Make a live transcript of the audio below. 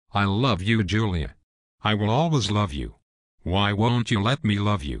I love you, Julia. I will always love you. Why won't you let me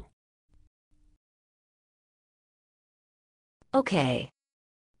love you? Okay.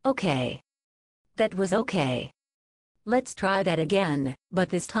 Okay. That was okay. Let's try that again, but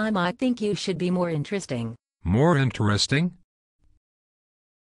this time I think you should be more interesting. More interesting?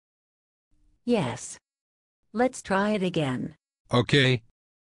 Yes. Let's try it again. Okay.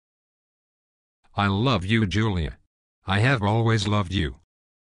 I love you, Julia. I have always loved you.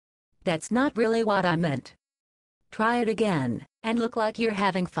 That's not really what I meant. Try it again, and look like you're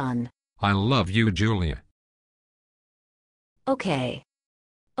having fun. I love you, Julia. Okay.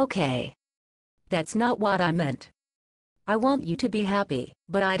 Okay. That's not what I meant. I want you to be happy,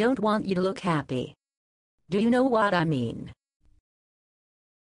 but I don't want you to look happy. Do you know what I mean?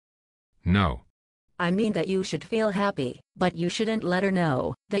 No. I mean that you should feel happy, but you shouldn't let her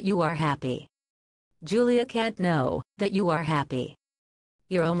know that you are happy. Julia can't know that you are happy.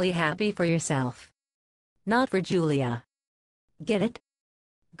 You're only happy for yourself. Not for Julia. Get it?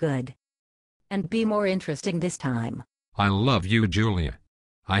 Good. And be more interesting this time. I love you, Julia.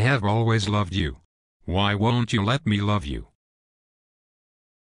 I have always loved you. Why won't you let me love you?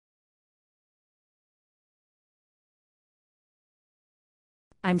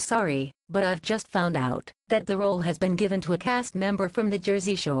 I'm sorry, but I've just found out that the role has been given to a cast member from the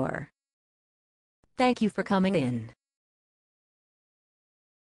Jersey Shore. Thank you for coming in.